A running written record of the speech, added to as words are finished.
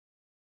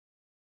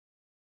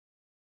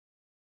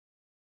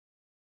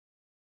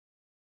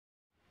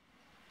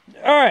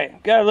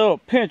Alright, got a little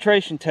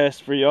penetration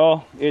test for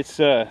y'all. It's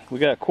we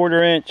got a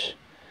 1/4 inch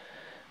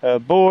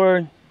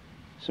board,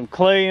 some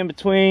clay in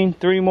between,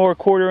 3 more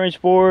 1/4 inch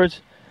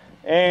boards,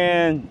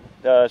 and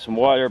some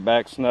water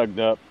back snugged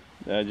up.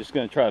 Just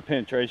going to try a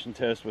penetration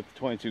test with the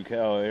 22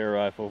 cal air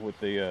rifle with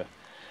the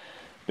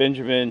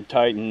Benjamin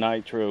Titan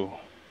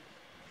Nitro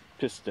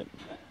piston.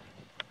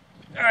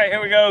 Alright,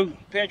 here we go.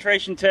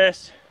 Penetration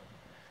test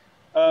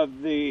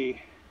of the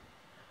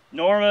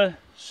Norma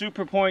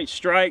Super Point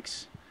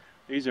Strikes.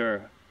 These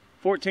are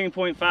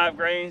 14.5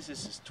 grains.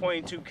 This is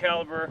 22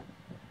 caliber,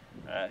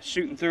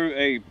 shooting through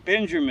a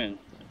Benjamin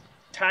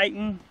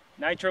Titan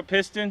Nitro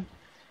piston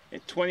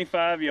at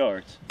 25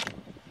 yards.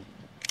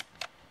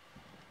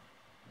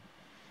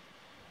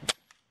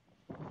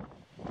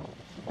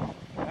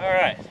 All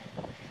right,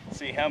 let's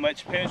see how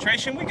much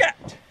penetration we got.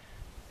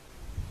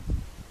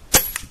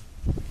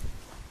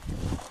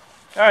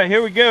 All right,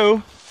 here we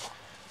go.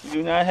 We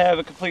do not have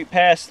a complete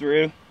pass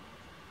through,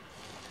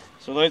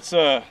 so let's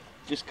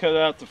just cut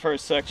out the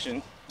first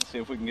section. Let's see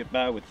if we can get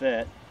by with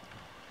that.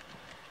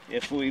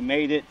 If we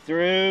made it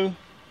through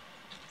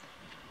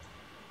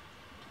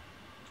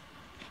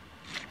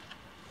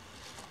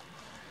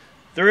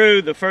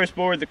the first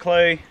board, the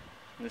clay,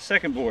 and the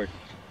second board,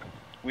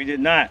 we did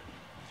not.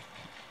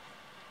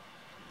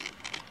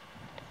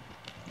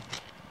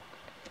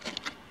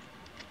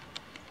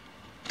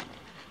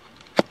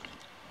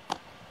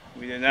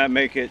 We did not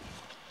make it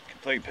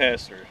complete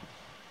pass through.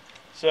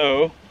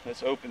 So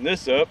let's open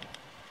this up.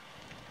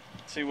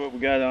 See what we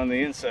got on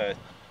the inside.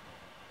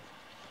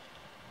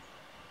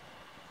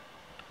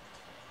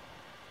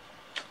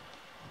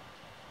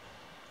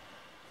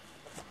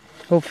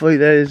 Hopefully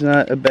that is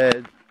not a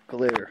bad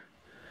glare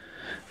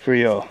for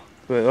y'all.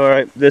 But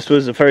alright, this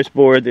was the first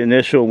board. The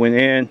initial went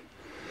in.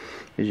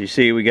 As you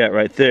see, we got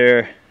right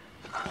there.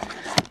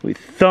 We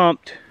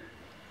thumped,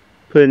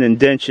 put an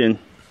indentation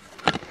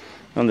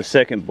on the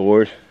second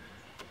board.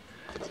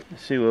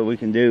 Let's see what we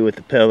can do with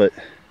the pellet.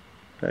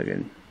 If I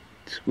can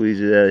squeeze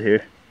it out of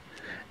here.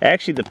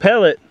 Actually, the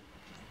pellet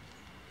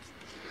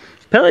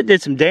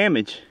did some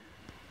damage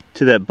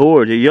to that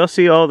board. Y'all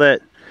see all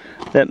that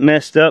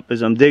messed up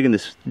as I'm digging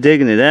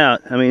it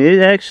out. I mean,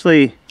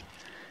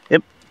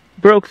 it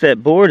broke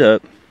that board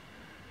up.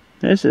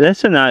 That's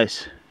a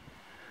nice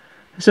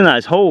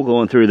hole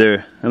going through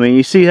there. I mean,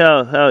 you see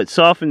how it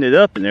softened it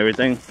up and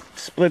everything,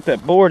 split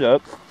that board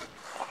up.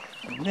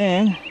 And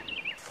then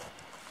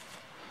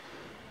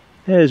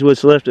that is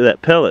what's left of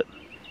that pellet.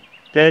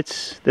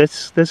 That's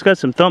got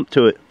some thump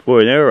to it for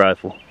an air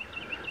rifle,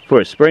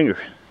 for a Springer.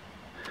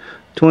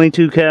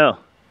 22 cal.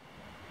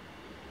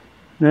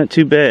 Not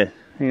too bad.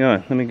 Hang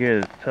on, let me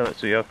get a pellet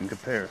so y'all can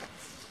compare.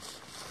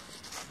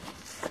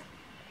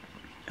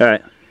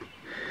 Alright.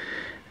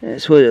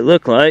 That's what it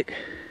looked like.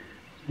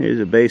 Here's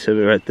the base of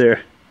it right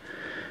there.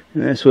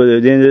 And that's what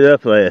it ended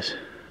up as.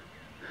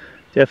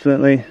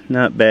 Definitely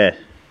not bad.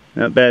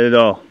 Not bad at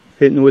all.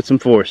 Hitting with some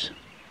force.